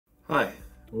Hi,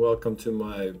 welcome to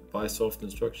my BySoft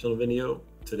instructional video.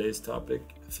 Today's topic,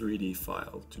 3D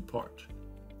file to part.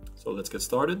 So let's get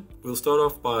started. We'll start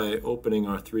off by opening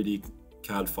our 3D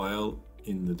CAD file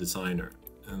in the designer.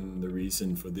 And the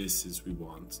reason for this is we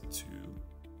want to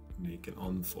make an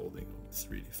unfolding of the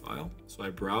 3D file. So I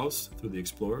browse through the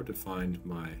Explorer to find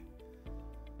my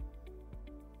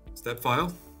step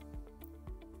file.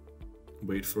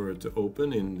 Wait for it to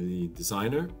open in the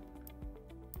designer.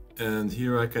 And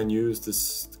here I can use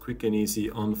this quick and easy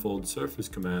unfold surface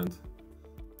command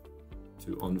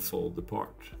to unfold the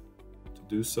part. To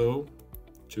do so,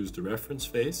 choose the reference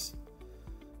face.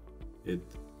 It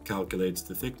calculates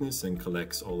the thickness and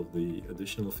collects all of the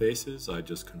additional faces. I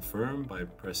just confirm by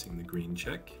pressing the green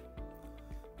check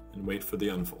and wait for the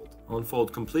unfold.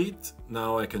 Unfold complete.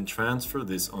 Now I can transfer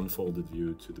this unfolded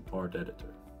view to the part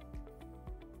editor.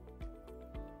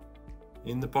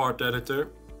 In the part editor,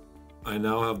 I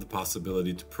now have the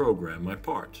possibility to program my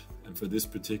part. And for this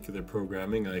particular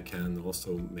programming, I can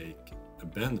also make a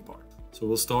bend part. So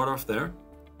we'll start off there.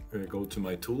 We'll go to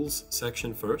my tools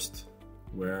section first,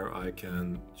 where I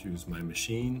can choose my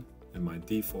machine and my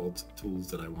default tools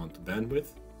that I want to bend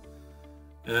with.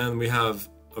 And we have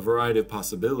a variety of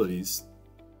possibilities.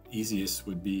 Easiest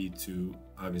would be to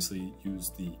obviously use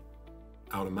the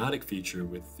automatic feature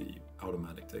with the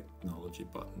automatic technology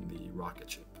button, the rocket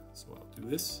chip. So I'll do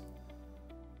this.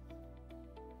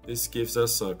 This gives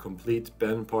us a complete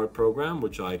bend part program,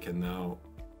 which I can now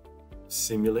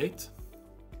simulate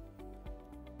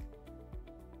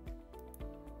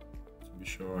to be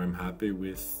sure I'm happy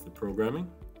with the programming.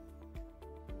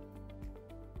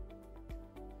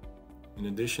 In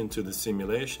addition to the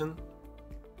simulation,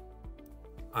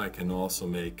 I can also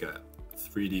make a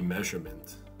 3D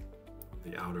measurement,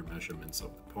 the outer measurements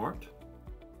of the part,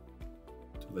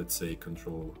 to, let's say,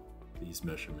 control these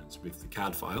measurements with the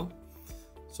CAD file.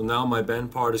 So now my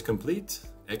bend part is complete.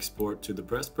 Export to the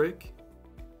press brake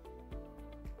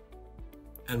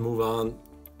and move on.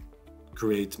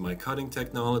 Create my cutting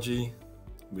technology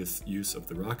with use of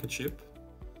the rocket chip.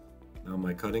 Now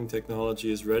my cutting technology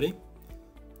is ready.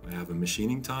 I have a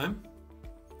machining time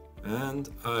and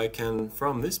I can,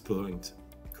 from this point,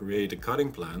 create a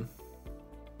cutting plan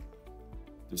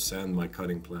to send my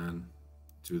cutting plan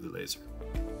to the laser.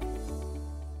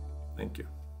 Thank you.